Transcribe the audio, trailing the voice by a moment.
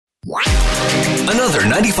Another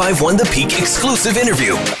 95.1 The Peak exclusive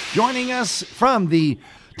interview. Joining us from the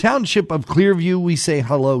Township of Clearview, we say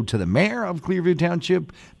hello to the Mayor of Clearview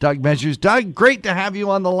Township, Doug Measures. Doug, great to have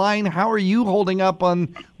you on the line. How are you holding up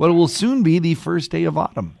on what will soon be the first day of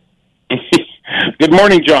autumn? Good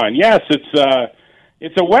morning, John. Yes,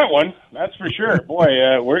 it's a wet one, that's for sure.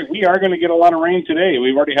 Boy, we are going to get a lot of rain today.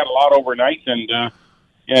 We've already had a lot overnight, and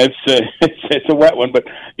it's a wet one. But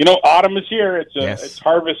autumn is here. It's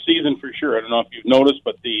harvest season for sure. I don't know if you've noticed,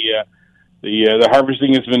 but the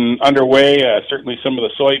harvesting has been underway. Certainly, some of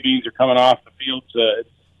the soybeans are coming off the fields. It's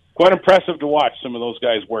quite impressive to watch some of those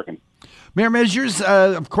guys working. Mayor Measures,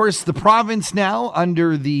 of course, the province now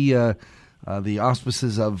under the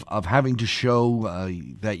auspices of having to show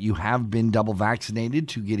that you have been double vaccinated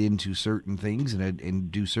to get into certain things and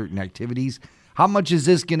do certain activities. How much is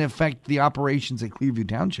this going to affect the operations at Clearview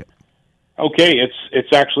Township? Okay,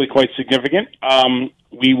 it's actually quite significant.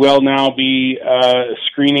 We will now be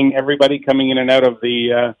screening everybody coming in and out of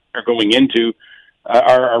or going into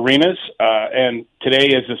our arenas. And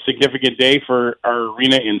today is a significant day for our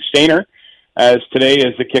arena in Stayner, as today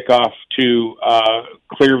is the kickoff to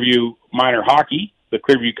Clearview minor hockey. The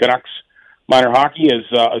Clearview Canucks minor hockey is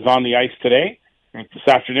on the ice today, this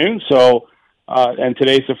afternoon. So, and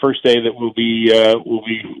today's the first day that we'll be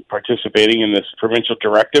participating in this provincial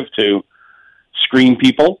directive to screen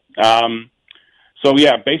people. So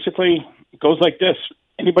yeah, basically it goes like this: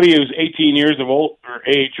 anybody who's 18 years of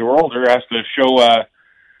age or older has to show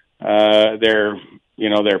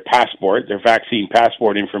their passport, their vaccine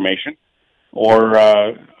passport information, or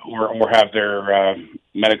have their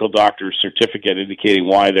medical doctor's certificate indicating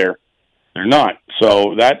why they're not.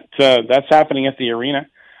 So that's happening at the arena.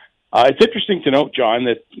 It's interesting to note, John,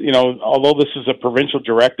 that although this is a provincial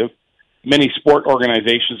directive, many sport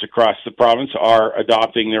organizations across the province are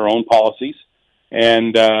adopting their own policies,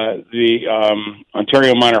 and the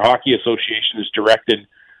Ontario Minor Hockey Association has directed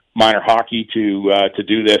minor hockey to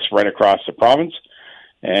do this right across the province.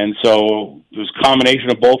 And so there's a combination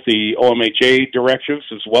of both the OMHA directives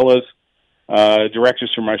as well as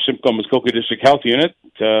directives from our Simcoe Muskoka District Health Unit.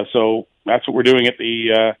 So that's what we're doing at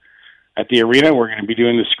the arena. We're going to be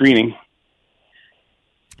doing the screening.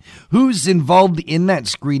 Who's involved in that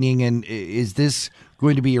screening, and is this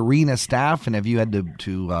going to be arena staff, and have you had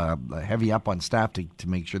to heavy up on staff to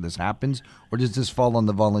make sure this happens, or does this fall on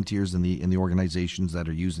the volunteers in the organizations that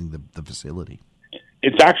are using the facility?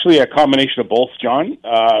 It's actually a combination of both, John.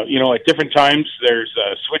 At different times there's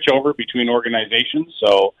a switchover between organizations,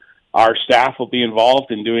 so our staff will be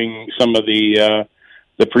involved in doing some of the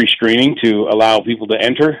pre-screening to allow people to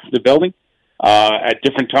enter the building at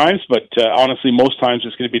different times, but honestly, most times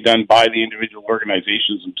it's going to be done by the individual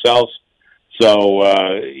organizations themselves. So,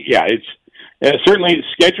 it's certainly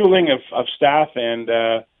scheduling of staff and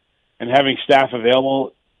having staff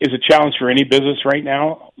available is a challenge for any business right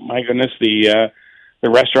now. My goodness, the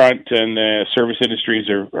restaurant and the service industries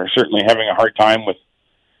are certainly having a hard time with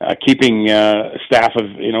keeping staff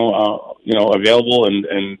available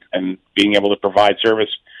and being able to provide service.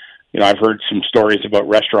 I've heard some stories about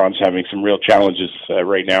restaurants having some real challenges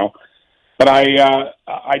right now, but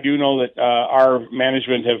I do know that our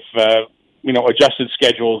management have adjusted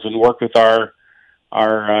schedules and worked with our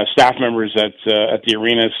staff members at the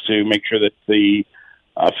arenas to make sure that the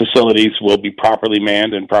facilities will be properly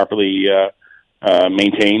manned and properly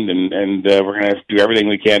maintained, and we're going to do everything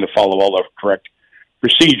we can to follow all the correct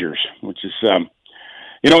procedures, which is,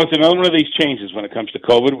 it's another one of these changes when it comes to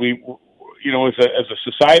COVID. We, as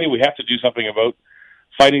a society, we have to do something about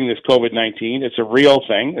fighting this COVID-19. It's a real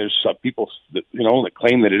thing. There's some people that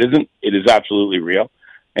claim that it isn't. It is absolutely real,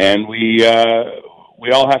 and we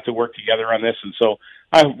all have to work together on this. And so,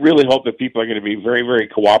 I really hope that people are going to be very, very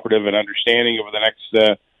cooperative and understanding over the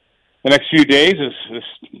next few days as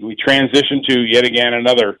we transition to yet again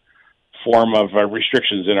another form of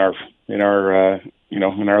restrictions in our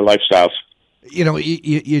lifestyles. In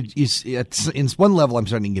one level, I'm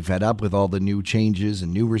starting to get fed up with all the new changes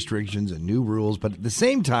and new restrictions and new rules, but at the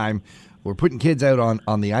same time, we're putting kids out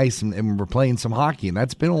on the ice and we're playing some hockey, and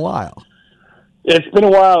that's been a while. It's been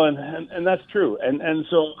a while, and that's true, and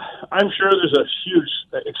so I'm sure there's a huge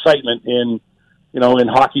excitement in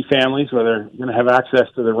hockey families where they're going to have access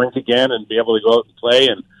to the rink again and be able to go out and play,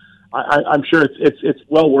 and I'm sure it's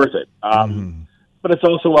well worth it. But it's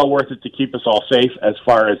also well worth it to keep us all safe as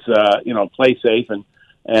far as play safe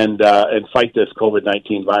and fight this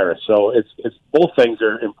COVID-19 virus. So it's both things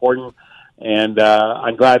are important, and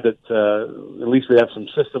I'm glad that at least we have some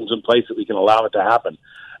systems in place that we can allow it to happen.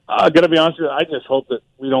 I'm going to be honest with you, I just hope that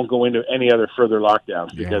we don't go into any other further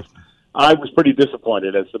lockdowns, because I was pretty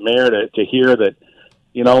disappointed as the mayor to hear that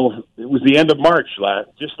it was the end of March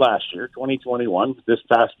just last year, 2021, this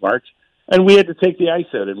past March, and we had to take the ice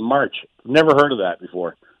out in March. Never heard of that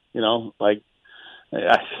before.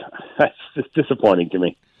 That's just disappointing to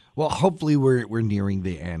me. Well, hopefully we're nearing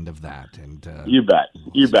the end of that. And you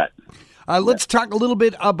bet. Let's talk a little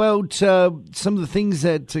bit about some of the things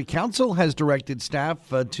that Council has directed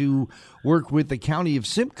staff to work with the County of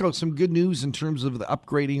Simcoe. Some good news in terms of the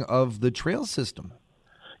upgrading of the trail system.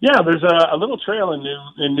 Yeah, there's a little trail in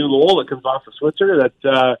New Lowell that comes off of Switzer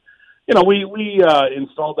that, we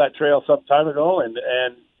installed that trail some time ago, and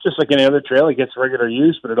just like any other trail, it gets regular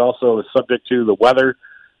use, but it also is subject to the weather.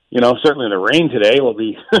 Certainly the rain today will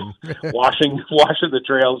be washing the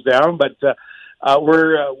trails down, but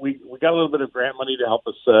we got a little bit of grant money to help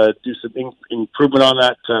us do some improvement on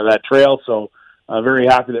that trail. So very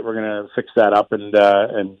happy that we're going to fix that up and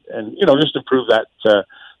just improve that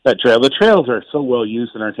trail. The trails are so well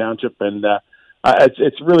used in our township, and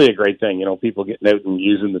it's really a great thing. People getting out and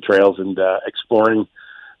using the trails and exploring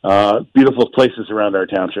beautiful places around our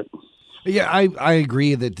township. Yeah, I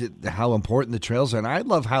agree that how important the trails are, and I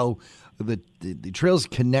love how the trails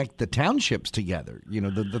connect the townships together.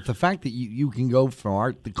 The fact that you can go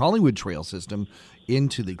from the Collingwood trail system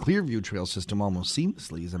into the Clearview trail system almost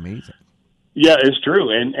seamlessly is amazing. Yeah, it's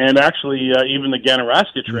true, and actually even the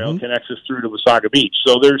Ganaraska Trail connects us through to Wasaga Beach.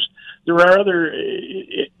 So there are other.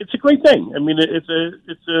 It's a great thing. I mean, it's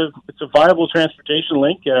a viable transportation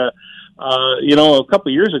link. A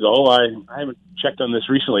couple of years ago, I haven't checked on this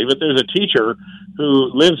recently, but there's a teacher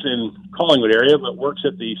who lives in Collingwood area but works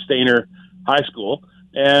at the Stainer High School,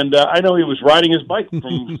 and I know he was riding his bike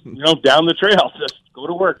from down the trail to go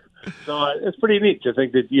to work. So it's pretty neat to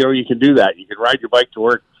think that you can do that. You can ride your bike to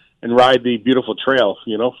work and ride the beautiful trail.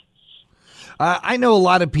 I know a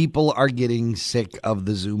lot of people are getting sick of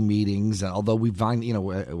the Zoom meetings, although we find,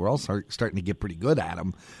 we're all starting to get pretty good at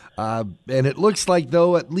them. And it looks like,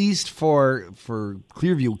 though, at least for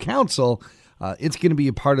Clearview Council, it's going to be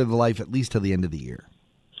a part of the life at least till the end of the year.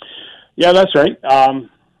 Yeah, that's right.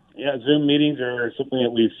 Zoom meetings are something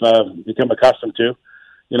that we've become accustomed to.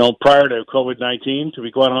 Prior to COVID-19, to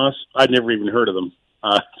be quite honest, I'd never even heard of them.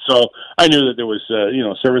 So I knew that there was,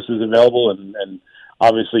 services available, and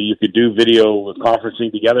obviously you could do video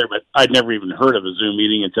conferencing together, but I'd never even heard of a Zoom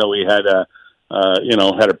meeting until we had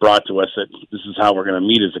had it brought to us that this is how we're going to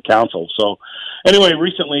meet as a council. So anyway,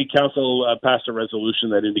 recently council passed a resolution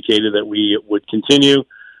that indicated that we would continue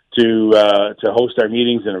to host our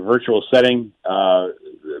meetings in a virtual setting.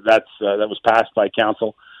 That was passed by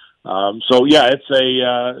council. So yeah, it's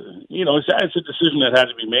a decision that had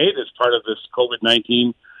to be made as part of this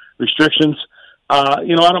COVID-19 restrictions. I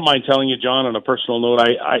don't mind telling you, John, on a personal note,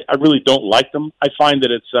 I really don't like them. I find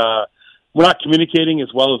that it's we're not communicating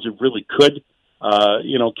as well as we really could.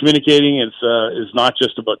 Communicating is not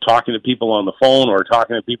just about talking to people on the phone or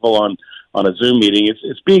talking to people on a Zoom meeting.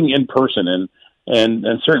 It's being in person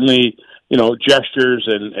and certainly, gestures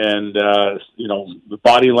and the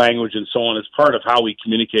body language and so on is part of how we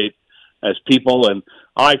communicate as people. And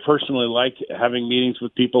I personally like having meetings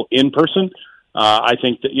with people in person. I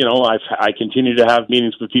think that, I continue to have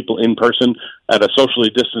meetings with people in person at a socially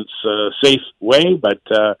distanced, safe way. But,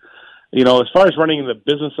 as far as running the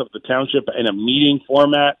business of the township in a meeting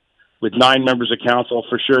format with 9 members of council,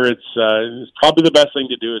 for sure, it's probably the best thing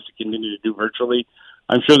to do is to continue to do virtually.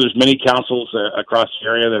 I'm sure there's many councils across the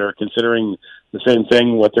area that are considering the same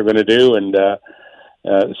thing, what they're going to do. And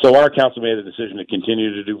so our council made a decision to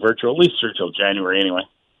continue to do virtual, at least through till January anyway.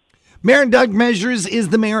 Mayor Doug Measures is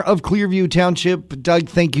the mayor of Clearview Township. Doug,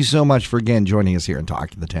 thank you so much for again joining us here and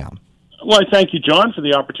talking to the town. Well, I thank you, John, for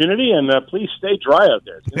the opportunity, and please stay dry out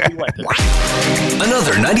there. It's gonna be wet today.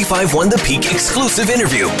 Another 95.1 The Peak exclusive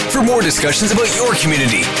interview. For more discussions about your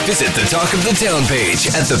community, visit the Talk of the Town page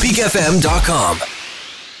at thepeakfm.com.